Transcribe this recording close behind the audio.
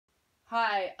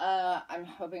Hi, I'm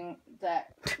hoping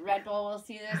that Rebull will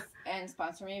see this and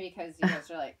sponsor me because you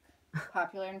guys are like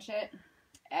popular and shit.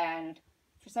 And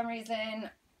for some reason,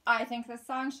 I think this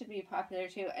song should be popular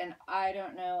too, and I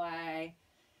don't know why I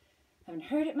haven't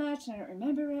heard it much. I don't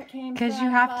remember where it came from. Because you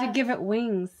have to give it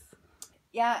wings.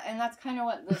 Yeah, and that's kind of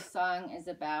what this song is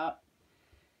about.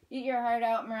 Eat your heart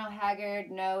out, Merle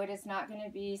Haggard. No, it is not going to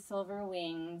be Silver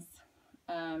Wings.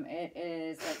 It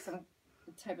is like some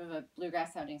type of a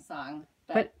bluegrass sounding song,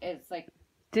 but it's like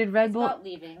it's about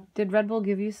leaving. Did Red Bull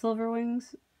give you silver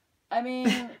wings? I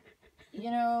mean,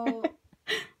 you know,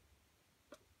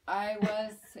 I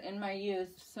was in my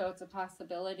youth, so it's a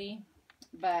possibility.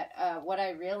 But what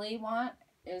I really want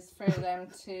is for them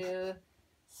to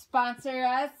sponsor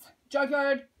us,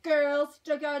 Junkyard Girls,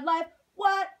 Junkyard Life.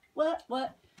 What?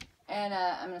 And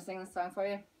I'm gonna sing this song for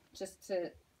you, just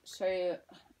to show you.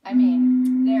 I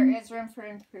mean, there is room for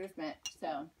improvement.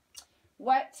 So,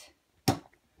 what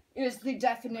is the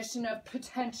definition of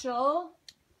potential?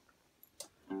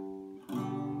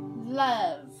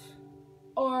 Love,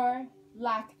 or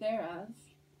lack thereof.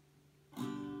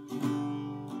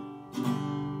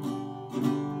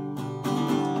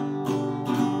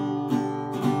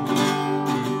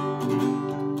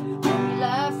 When you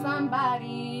love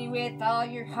somebody with all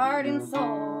your heart and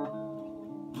soul,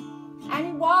 and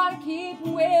you want to keep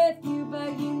them with you,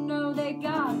 but you know they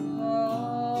gotta go.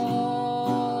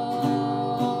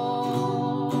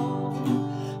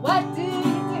 What do you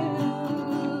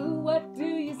do? What do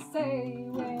you say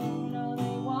when you know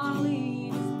they want to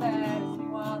leave as bad as you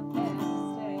want them to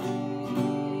stay?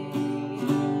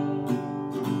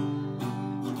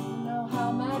 You know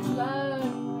how much love,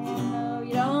 you know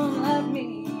you don't love me.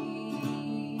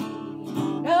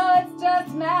 No, it's just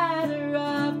a matter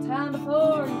of time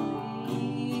before you.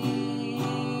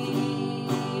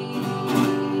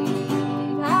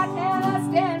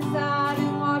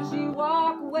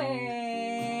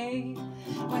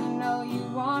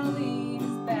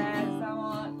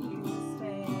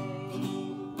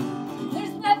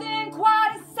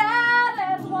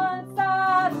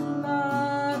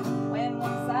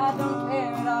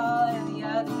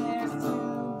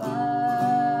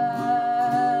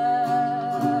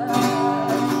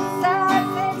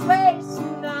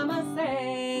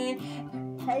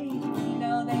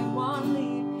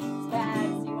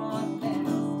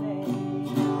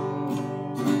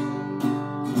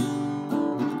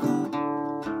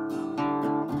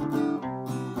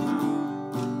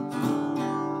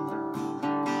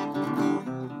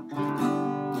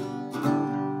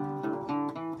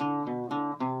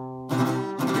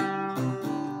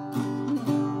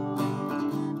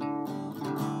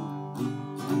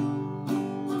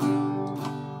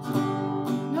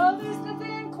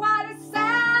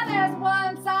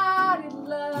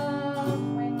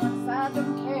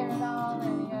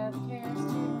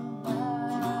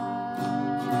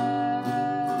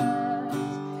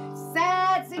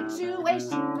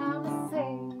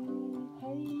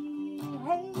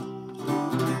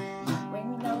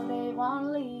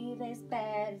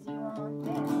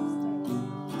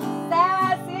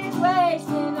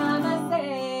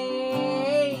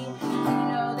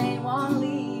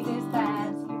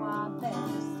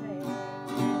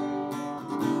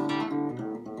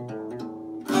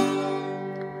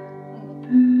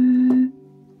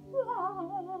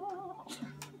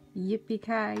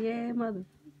 Yippee-ki-yay, mother.